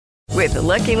With the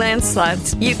Lucky Land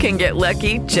Slots, you can get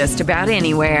lucky just about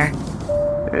anywhere.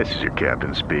 This is your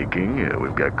captain speaking.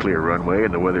 We've got clear runway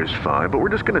and the weather's fine, but we're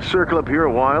just going to circle up here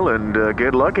a while and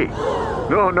get lucky.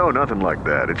 No, nothing like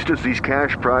that. It's just these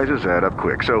cash prizes add up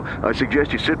quick. So I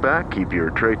suggest you sit back, keep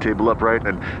your tray table upright,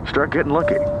 and start getting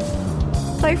lucky.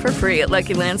 Play for free at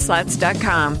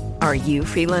LuckyLandSlots.com. Are you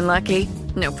feeling lucky?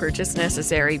 No purchase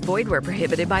necessary. Void where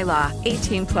prohibited by law.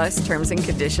 18 plus terms and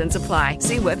conditions apply.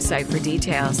 See website for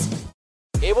details.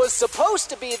 It was supposed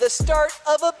to be the start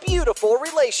of a beautiful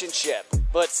relationship,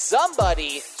 but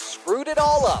somebody screwed it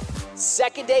all up.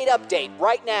 Second date update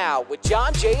right now with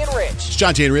John, Jay, and Rich. It's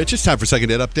John, Jay, and Rich. It's time for Second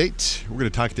Date Update. We're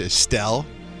going to talk to Estelle,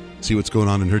 see what's going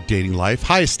on in her dating life.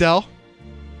 Hi, Estelle.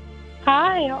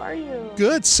 Hi, how are you?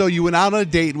 Good. So you went out on a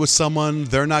date with someone.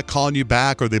 They're not calling you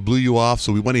back or they blew you off.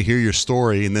 So we want to hear your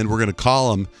story, and then we're going to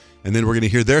call them, and then we're going to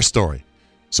hear their story.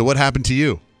 So what happened to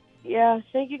you? Yeah,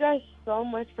 thank you guys so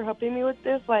much for helping me with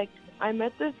this. Like, I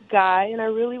met this guy, and I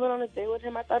really went on a date with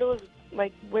him. I thought it was,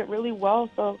 went really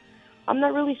well. So I'm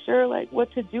not really sure,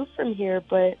 what to do from here.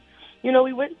 But,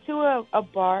 we went to a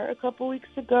bar a couple weeks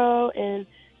ago, and,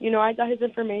 I got his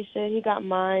information. He got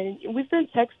mine. We've been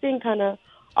texting kind of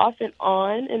off and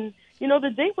on, and the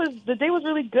date was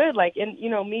really good.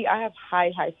 Me, I have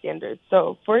high standards,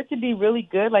 so for it to be really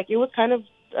good, it was kind of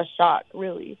a shock,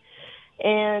 really.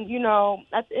 And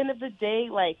at the end of the day,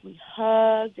 we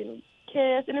hugged and we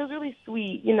kissed, and it was really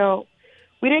sweet.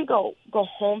 We didn't go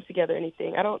home together or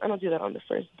anything. I don't do that on the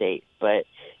first date, but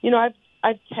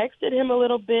I've texted him a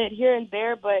little bit here and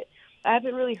there, but I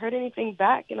haven't really heard anything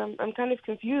back, and I'm kind of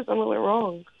confused on what went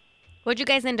wrong. What'd you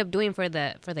guys end up doing for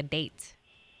the date?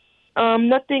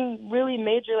 Nothing really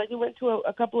major. We went to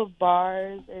a couple of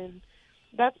bars, and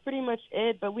that's pretty much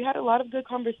it. But we had a lot of good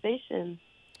conversation.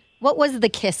 What was the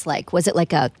kiss like? Was it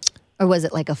like a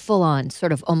full-on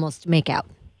sort of almost makeout?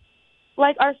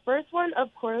 Our first one, of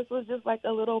course, was just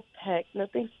a little peck,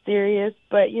 nothing serious.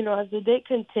 But, as the date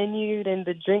continued and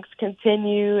the drinks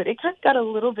continued, it kind of got a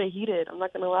little bit heated, I'm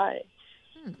not going to lie.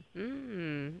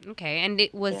 Okay. And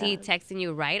was he texting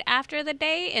you right after the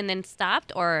date and then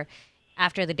stopped, or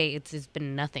after the date it's just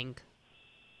been nothing?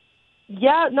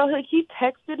 Yeah, no, he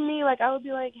texted me. I would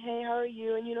be like, hey, how are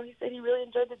you? And, he said he really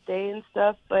enjoyed the day and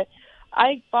stuff. But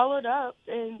I followed up,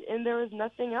 and there was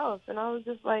nothing else. And I was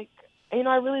just like, I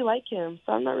really like him.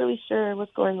 So I'm not really sure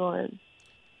what's going on.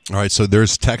 All right, so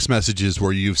there's text messages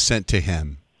where you've sent to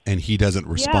him, and he doesn't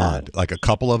respond. Yeah. A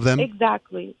couple of them?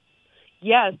 Exactly.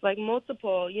 Yes,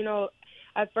 multiple.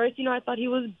 At first, I thought he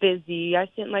was busy. I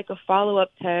sent a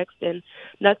follow-up text and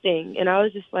nothing. And I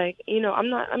was just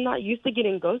I'm not used to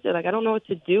getting ghosted. I don't know what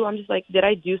to do. I'm just did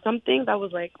I do something that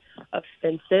was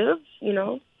offensive,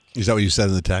 Is that what you said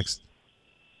in the text?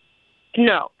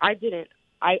 No, I didn't.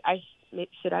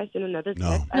 Should I send another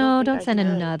text? No, don't send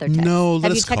another text. No,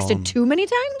 Have you texted too many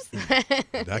times?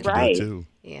 That could Right. do too.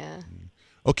 Yeah.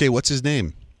 Okay, what's his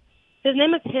name? His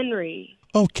name is Henry.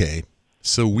 Okay,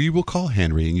 so we will call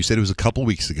Henry, and you said it was a couple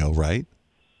weeks ago, right?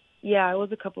 Yeah, it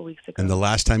was a couple weeks ago. And the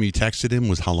last time you texted him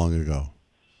was how long ago?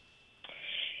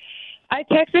 I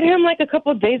texted him a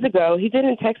couple of days ago. He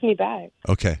didn't text me back.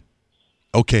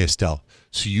 Okay, Estelle.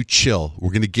 So you chill.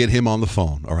 We're going to get him on the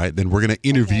phone, all right? Then we're going to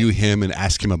interview him and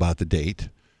ask him about the date.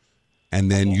 And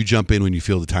then you jump in when you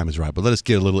feel the time is right. But let us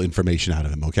get a little information out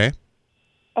of him, okay?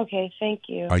 Okay, thank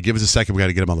you. All right, give us a second. We got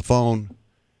to get him on the phone.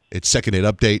 It's Second Date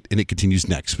Update, and it continues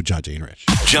next with John, Jay, and Rich.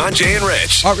 John, Jay, and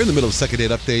Rich. All right, we're in the middle of Second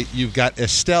Date Update. You've got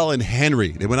Estelle and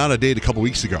Henry. They went on a date a couple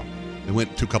weeks ago. They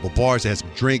went to a couple bars. They had some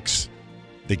drinks.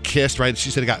 They kissed, right?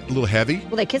 She said it got a little heavy.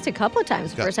 Well, they kissed a couple of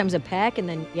times. First time was a peck, and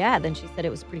then she said it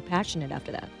was pretty passionate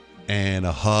after that. And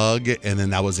a hug, and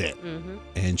then that was it. Mm-hmm.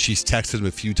 And she's texted him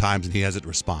a few times, and he hasn't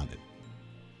responded.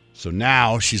 So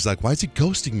now she's like, why is he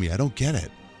ghosting me? I don't get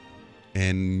it.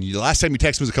 And the last time you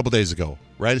texted him was a couple days ago,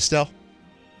 right, Estelle?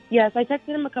 Yes, I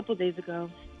texted him a couple days ago.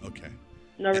 Okay.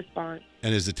 No response.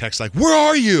 And is the text like, where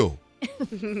are you?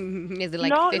 Is it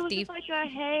no, 50? it was just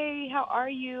hey, how are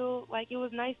you? It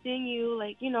was nice seeing you.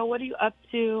 What are you up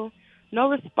to? No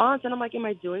response. And I'm am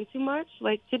I doing too much?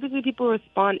 Typically people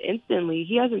respond instantly.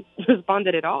 He hasn't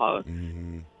responded at all.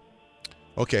 Mm-hmm.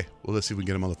 Okay, well, let's see if we can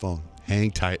get him on the phone.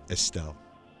 Hang tight, Estelle.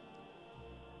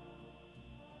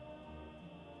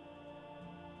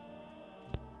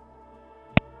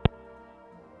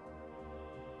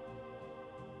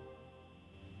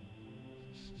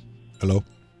 Hello?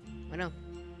 Bueno.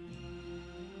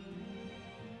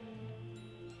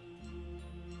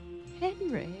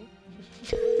 Henry.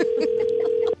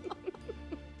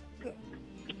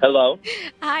 Hello.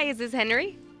 Hi, is this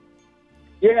Henry?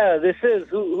 Yeah, this is.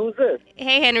 Who's this?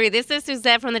 Hey, Henry, this is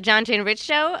Suzette from the John Jay and Rich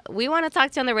Show. We want to talk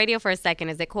to you on the radio for a second.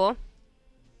 Is it cool?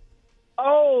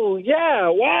 Oh, yeah.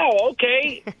 Wow.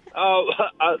 Okay.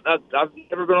 I've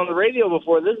never been on the radio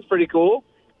before. This is pretty cool.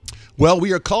 Well,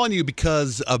 we are calling you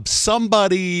because of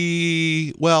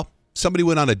somebody went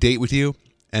on a date with you,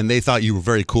 and they thought you were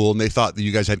very cool, and they thought that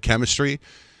you guys had chemistry,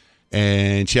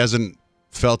 and she hasn't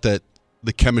felt that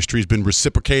the chemistry's been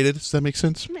reciprocated. Does that make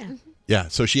sense? Yeah. Yeah,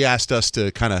 so she asked us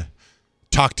to kind of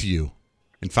talk to you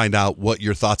and find out what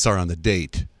your thoughts are on the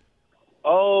date.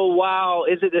 Oh, wow.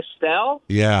 Is it Estelle?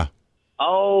 Yeah.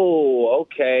 Oh,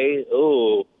 okay.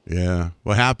 Ooh. Yeah.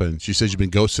 What happened? She says you've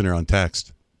been ghosting her on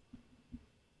text.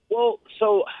 Well,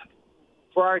 so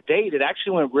for our date, it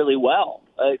actually went really well.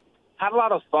 Had a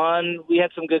lot of fun. We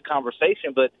had some good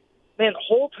conversation, but, man, the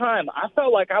whole time I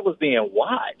felt like I was being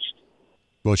watched.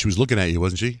 Well, she was looking at you,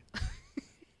 wasn't she?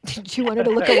 Did you want her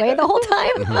to look away the whole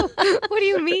time? What do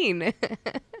you mean?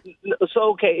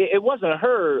 So, okay, it wasn't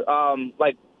her.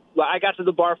 I got to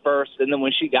the bar first, and then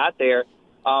when she got there,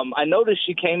 I noticed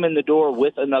she came in the door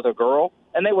with another girl,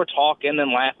 and they were talking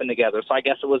and laughing together. So I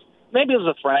guess maybe it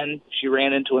was a friend she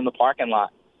ran into in the parking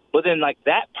lot. But then,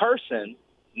 that person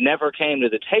never came to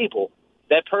the table.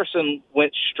 That person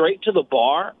went straight to the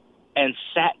bar and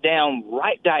sat down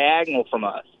right diagonal from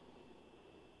us.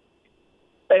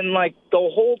 And, the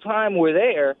whole time we're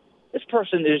there, this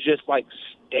person is just,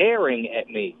 staring at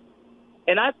me.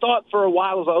 And I thought for a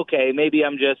while, I was like, okay, maybe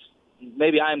I'm just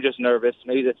nervous.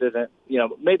 Maybe this isn't,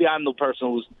 maybe I'm the person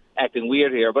who's acting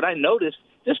weird here. But I noticed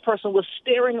this person was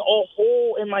staring a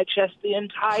hole in my chest the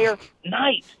entire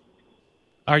night.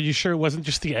 Are you sure it wasn't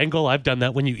just the angle? I've done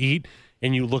that when you eat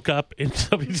and you look up and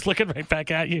somebody's looking right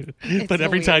back at you. But so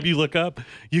every weird. time you look up,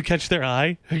 you catch their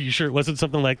eye. Are you sure it wasn't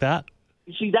something like that?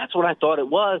 See, that's what I thought it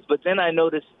was. But then I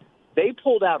noticed they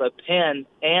pulled out a pen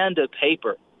and a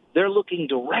paper. They're looking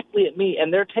directly at me,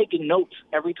 and they're taking notes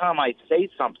every time I say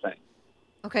something.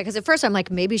 Okay, because at first I'm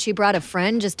like, maybe she brought a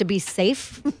friend just to be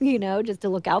safe, just to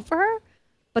look out for her.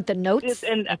 But the notes,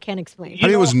 I can't explain. I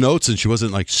think it was notes, and she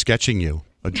wasn't sketching you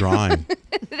a drawing.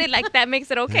 That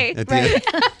makes it okay. At the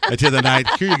end of the night,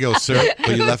 here you go, sir.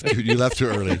 But you left too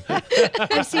early.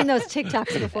 I've seen those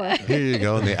TikToks before. Here you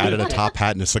go, and they added a top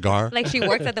hat and a cigar. Like she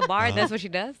works at the bar, and that's what she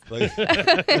does? Like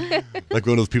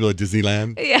one of those people at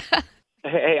Disneyland. Yeah.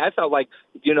 Hey, I felt like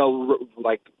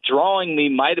drawing me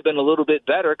might have been a little bit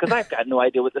better because I've got no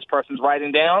idea what this person's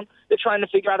writing down. They're trying to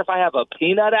figure out if I have a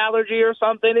peanut allergy or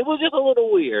something. It was just a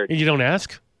little weird. You don't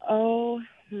ask? Oh,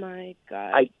 my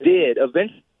God. I did.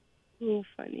 Eventually. So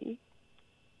funny.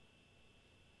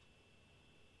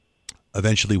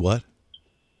 Eventually what?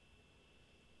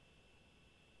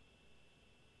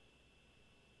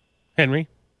 Henry?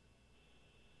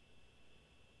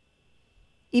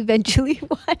 Eventually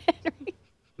what, Henry?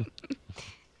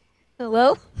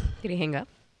 Hello? Did he hang up?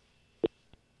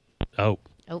 Oh.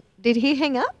 Did he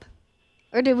hang up?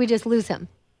 Or did we just lose him?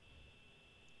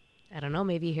 I don't know.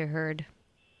 Maybe he heard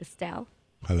Estelle.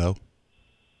 Hello?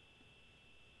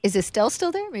 Is Estelle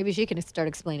still there? Maybe she can start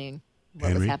explaining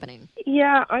what was happening.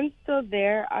 Yeah, I'm still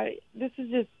there. This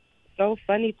is just so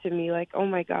funny to me. Oh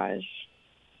my gosh.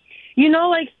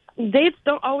 Dates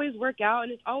don't always work out,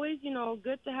 and it's always,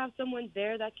 good to have someone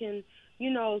there that can,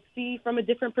 see from a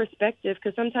different perspective,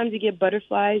 because sometimes you get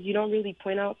butterflies. You don't really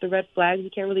point out the red flags.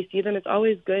 You can't really see them. It's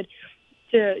always good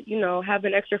to, have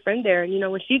an extra friend there.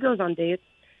 And, when she goes on dates,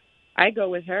 I go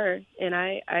with her, and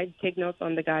I take notes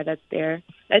on the guy that's there.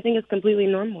 I think it's completely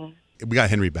normal. We got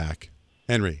Henry back.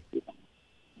 Henry.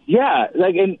 Yeah,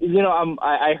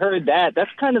 I heard that.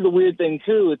 That's kind of the weird thing,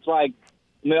 too. It's I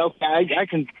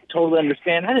can totally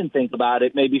understand. I didn't think about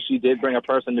it. Maybe she did bring a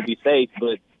person to be safe,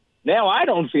 but now I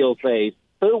don't feel safe.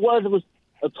 So it was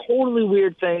a totally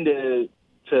weird thing to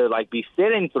be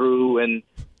sitting through, and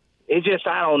it just,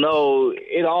 I don't know,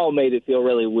 it all made it feel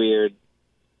really weird.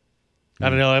 I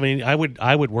don't know. I mean, I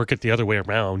would work it the other way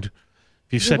around.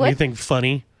 If you said anything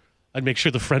funny, I'd make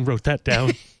sure the friend wrote that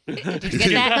down. Did you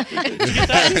get that?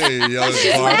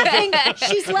 She's laughing.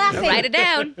 She's laughing. Write it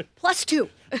down. +2.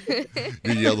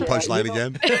 You yell the punchline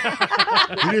again?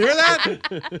 Did you hear that?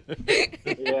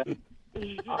 Yeah.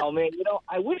 Oh, man,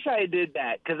 I wish I did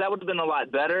that because that would have been a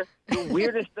lot better. The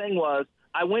weirdest thing was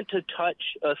I went to touch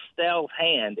Estelle's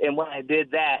hand, and when I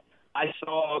did that, I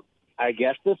saw, I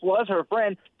guess this was her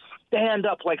friend, stand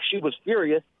up like she was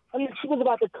furious. I mean, she was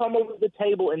about to come over the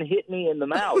table and hit me in the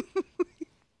mouth.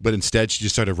 But instead, she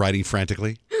just started writing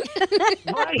frantically.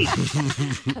 Right.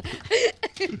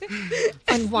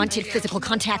 Unwanted physical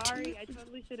contact. Sorry, I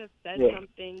totally should have said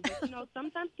something. But,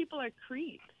 sometimes people are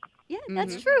creeps. Yeah,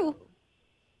 that's true.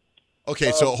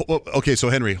 Okay, so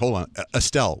Henry, hold on.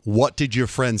 Estelle, what did your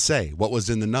friend say? What was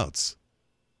in the notes?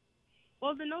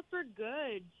 Well, the notes were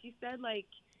good. She said, like,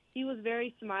 he was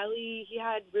very smiley. He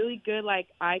had really good, like,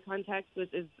 eye contact,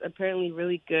 which is apparently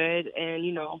really good. And,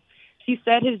 you know, she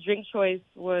said his drink choice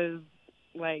was,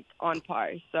 like, on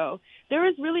par. So there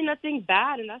was really nothing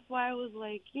bad, and that's why I was,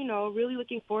 like, you know, really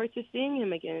looking forward to seeing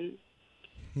him again.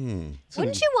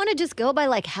 Wouldn't you want to just go by,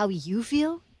 like, how you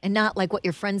feel and not, like, what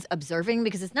your friend's observing?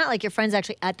 Because it's not like your friend's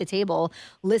actually at the table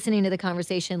listening to the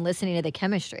conversation, listening to the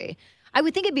chemistry. I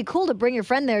would think it'd be cool to bring your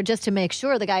friend there just to make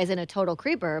sure the guy isn't a total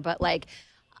creeper. But, like,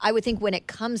 I would think when it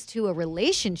comes to a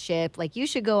relationship, like, you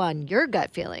should go on your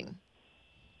gut feeling.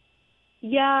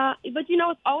 Yeah, but, you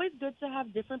know, it's always good to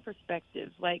have different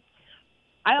perspectives. Like,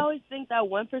 I always think that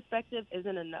one perspective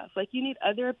isn't enough. Like, you need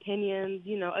other opinions,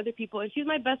 you know, other people. And she's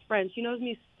my best friend. She knows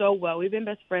me so well. We've been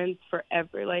best friends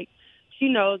forever. Like, she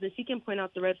knows and she can point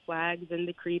out the red flags and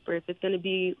the creeper. If it's going to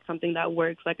be something that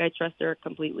works, like, I trust her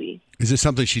completely. Is this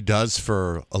something she does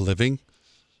for a living?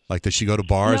 Like, does she go to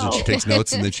bars and she takes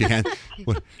notes and then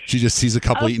she just sees a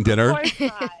couple eating dinner?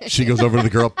 She goes over to the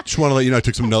girl. Just want to let you know I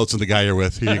took some notes on the guy you're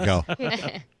with. Here you go.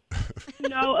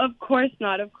 No, of course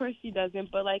not. Of course she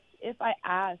doesn't. But, like, if I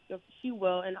ask, she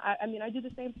will. And, I mean, I do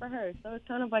the same for her. So it's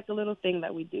kind of like a little thing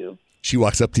that we do. She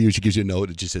walks up to you. She gives you a note.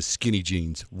 It just says, skinny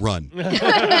jeans, run.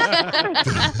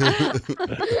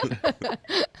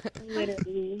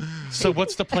 Literally. So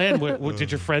what's the plan?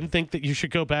 Did your friend think that you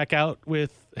should go back out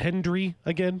with Henry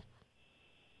again?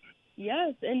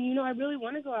 Yes. And, you know, I really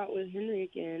want to go out with Henry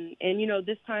again. And, you know,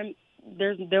 this time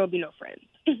there will be no friends.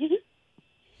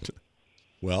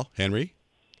 Well, Henry?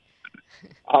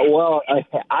 Well,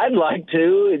 I'd like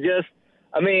to.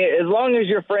 I mean, as long as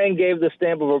your friend gave the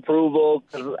stamp of approval,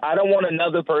 'cause I don't want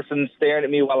another person staring at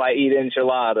me while I eat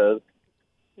enchiladas.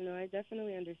 No, I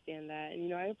definitely understand that. And, you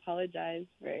know, I apologize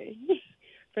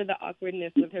for the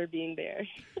awkwardness of her being there.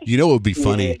 You know what would be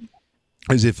funny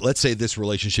is if, let's say, this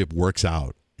relationship works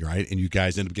out, right, and you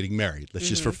guys end up getting married. Let's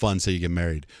just for fun say you get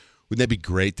married. Wouldn't that be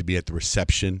great to be at the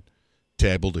reception, to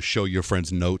be able to show your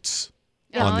friends notes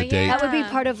on the date? That would be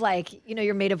part of, like, you know,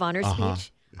 your maid of honor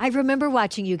speech. I remember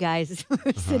watching you guys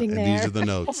sitting there. And these are the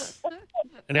notes.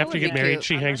 And after you get married,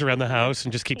 she hangs around the house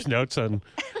and just keeps notes on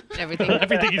everything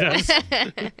he does.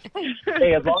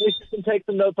 Hey, as long as you can take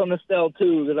some notes on Estelle,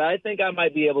 too, because I think I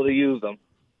might be able to use them.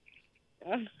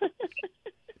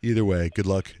 Either way, good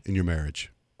luck in your marriage.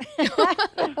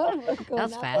 That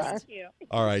was fast.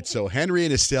 All right, so Henry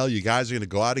and Estelle, you guys are going to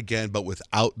go out again, but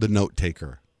without the note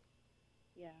taker.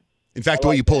 Yeah. In fact, the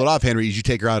way you pull it off, Henry, is you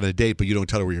take her out on a date, but you don't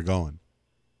tell her where you're going.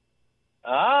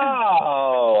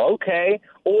 Oh, okay.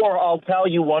 Or I'll tell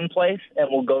you one place and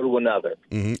we'll go to another.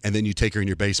 Mm-hmm. And then you take her in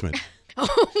your basement. What?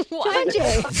 Watching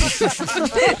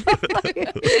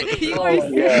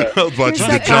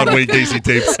the John Wayne Gacy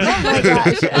tapes. Oh my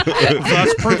gosh.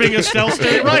 Thus proving Estelle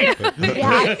stayed right.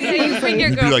 Yeah. So you bring your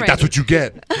Be girlfriend. like, that's what you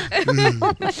get. Oh my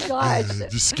gosh.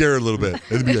 Just scare her a little bit.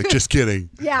 And then be like, just kidding.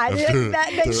 Yeah, then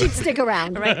she'd stick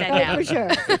around. Write that down. For sure.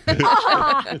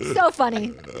 So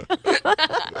funny.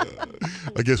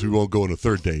 I guess we won't go on a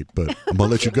third date, but I'm going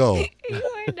to let you go. You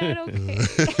are not okay.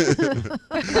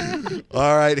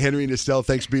 All right, Henry and Estelle,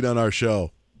 thanks for being on our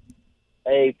show.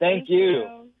 Hey, thank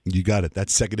you. You got it.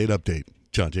 That's Second Date Update.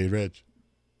 John J. Reg.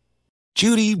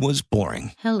 Judy was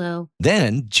boring. Hello.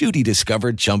 Then Judy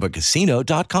discovered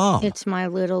ChumbaCasino.com. It's my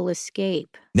little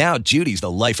escape. Now Judy's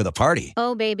the life of the party.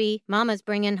 Oh, baby, mama's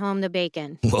bringing home the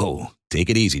bacon. Whoa, take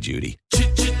it easy, Judy.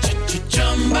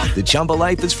 The Chumba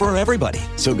life is for everybody.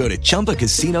 So go to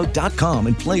ChumbaCasino.com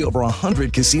and play over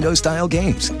 100 casino-style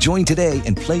games. Join today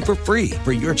and play for free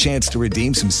for your chance to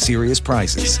redeem some serious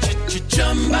prizes.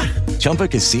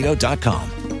 ChumbaCasino.com.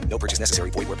 No purchase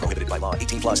necessary. Void where prohibited by law.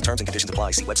 18+ terms and conditions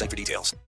apply. See website for details.